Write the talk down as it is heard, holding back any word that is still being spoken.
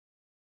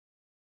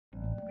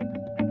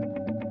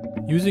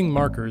Using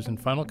markers in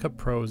Final Cut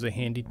Pro is a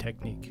handy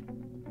technique.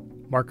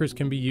 Markers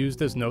can be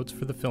used as notes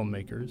for the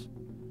filmmakers,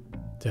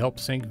 to help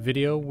sync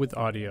video with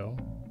audio,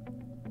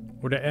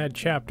 or to add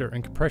chapter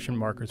and compression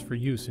markers for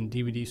use in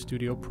DVD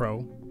Studio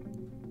Pro,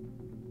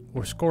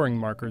 or scoring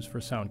markers for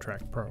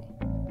Soundtrack Pro.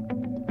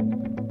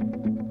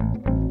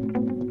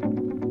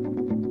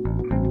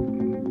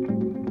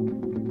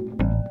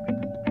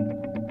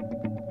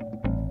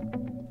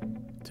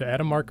 To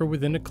add a marker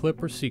within a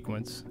clip or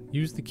sequence,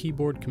 use the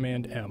keyboard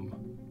command M.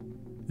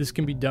 This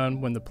can be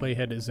done when the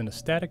playhead is in a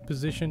static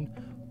position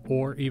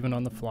or even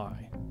on the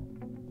fly.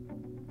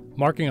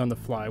 Marking on the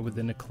fly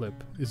within a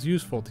clip is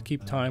useful to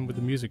keep time with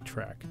the music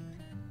track,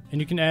 and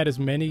you can add as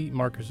many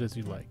markers as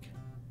you like.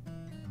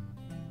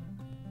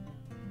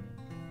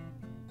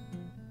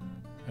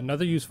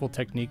 Another useful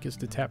technique is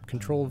to tap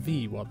Ctrl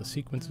V while the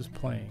sequence is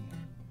playing.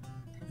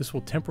 This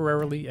will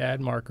temporarily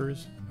add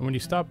markers, and when you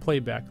stop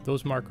playback,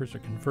 those markers are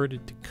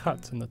converted to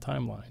cuts in the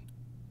timeline.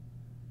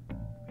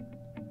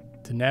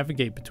 To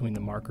navigate between the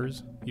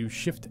markers, use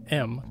Shift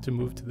M to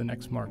move to the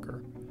next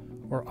marker,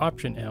 or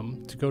Option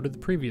M to go to the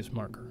previous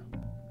marker.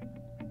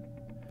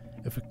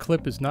 If a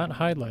clip is not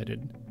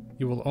highlighted,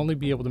 you will only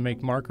be able to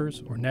make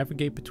markers or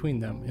navigate between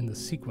them in the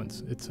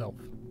sequence itself.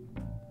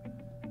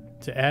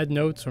 To add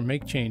notes or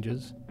make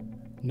changes,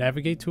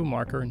 navigate to a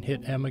marker and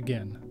hit M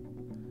again.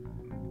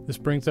 This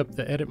brings up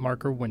the Edit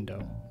Marker window,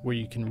 where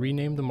you can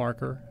rename the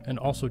marker and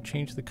also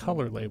change the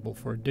color label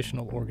for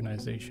additional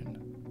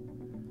organization.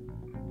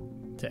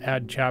 To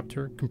add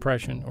chapter,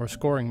 compression, or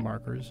scoring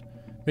markers,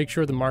 make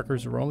sure the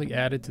markers are only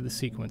added to the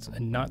sequence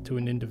and not to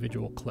an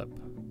individual clip.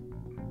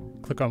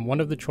 Click on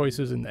one of the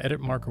choices in the Edit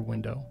Marker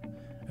window,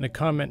 and a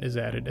comment is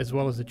added as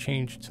well as a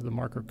change to the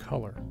marker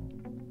color.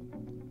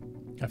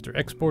 After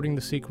exporting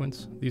the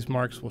sequence, these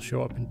marks will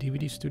show up in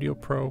DVD Studio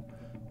Pro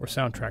or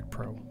Soundtrack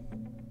Pro.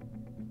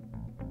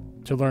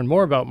 To learn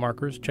more about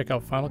markers, check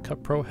out Final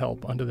Cut Pro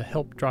Help under the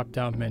Help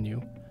drop-down menu,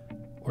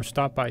 or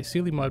stop by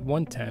Seelymud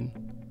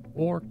 110,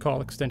 or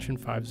call extension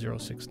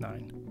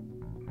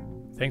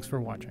 5069. Thanks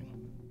for watching.